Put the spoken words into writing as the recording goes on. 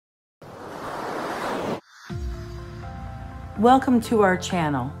Welcome to our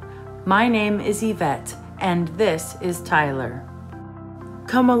channel. My name is Yvette and this is Tyler.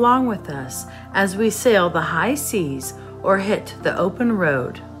 Come along with us as we sail the high seas or hit the open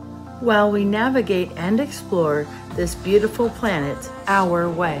road while we navigate and explore this beautiful planet our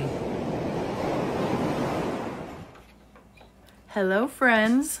way. Hello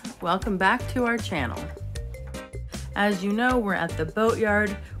friends, welcome back to our channel. As you know, we're at the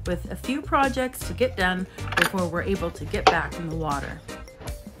boatyard with a few projects to get done before we're able to get back in the water.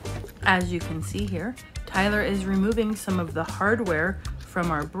 As you can see here, Tyler is removing some of the hardware from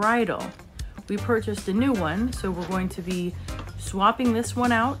our Bridal. We purchased a new one, so we're going to be swapping this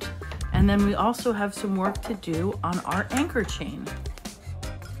one out, and then we also have some work to do on our anchor chain.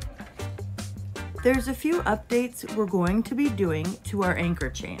 There's a few updates we're going to be doing to our anchor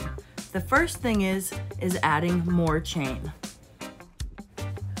chain. The first thing is adding more chain.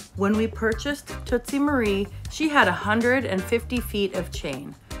 When we purchased Tootsie Marie, she had 150 feet of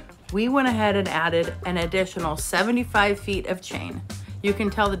chain. We went ahead and added an additional 75 feet of chain. You can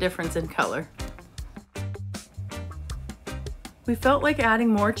tell the difference in color. We felt like adding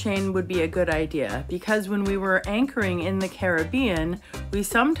more chain would be a good idea because when we were anchoring in the Caribbean, we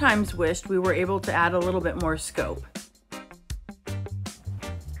sometimes wished we were able to add a little bit more scope.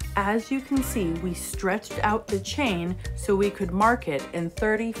 As you can see, we stretched out the chain so we could mark it in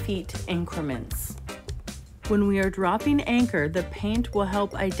 30 feet increments. When we are dropping anchor, the paint will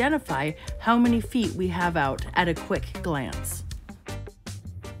help identify how many feet we have out at a quick glance.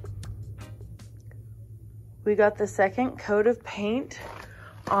 We got the second coat of paint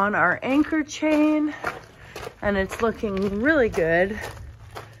on our anchor chain and it's looking really good.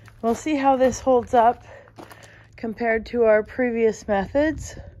 We'll see how this holds up compared to our previous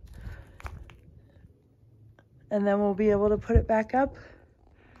methods. And then we'll be able to put it back up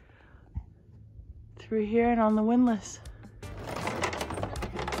through here and on the windlass.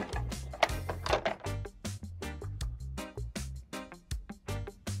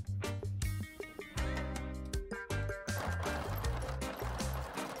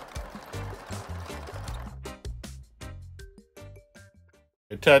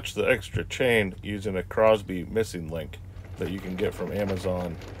 Attach the extra chain using a Crosby missing link that you can get from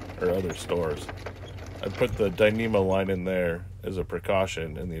Amazon or other stores. I put the Dyneema line in there as a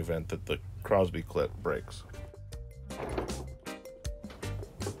precaution in the event that the Crosby clip breaks.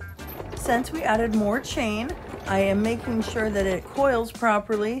 Since we added more chain, I am making sure that it coils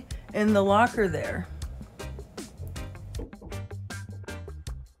properly in the locker there.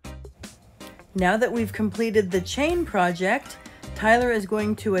 Now that we've completed the chain project, Tyler is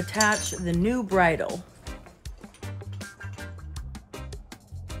going to attach the new Bridal.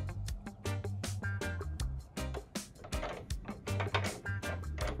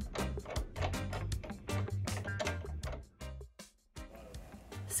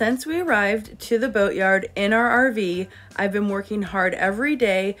 Since we arrived to the boatyard in our RV, I've been working hard every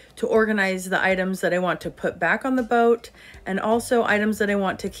day to organize the items that I want to put back on the boat and also items that I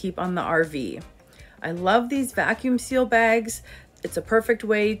want to keep on the RV. I love these vacuum seal bags. It's a perfect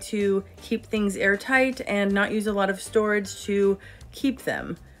way to keep things airtight and not use a lot of storage to keep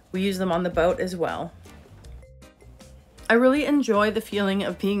them. We use them on the boat as well. I really enjoy the feeling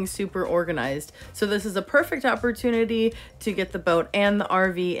of being super organized, so this is a perfect opportunity to get the boat and the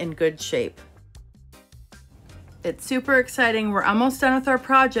RV in good shape. It's super exciting. We're almost done with our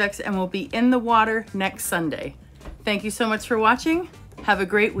projects and we'll be in the water next Sunday. Thank you so much for watching. Have a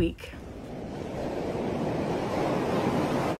great week.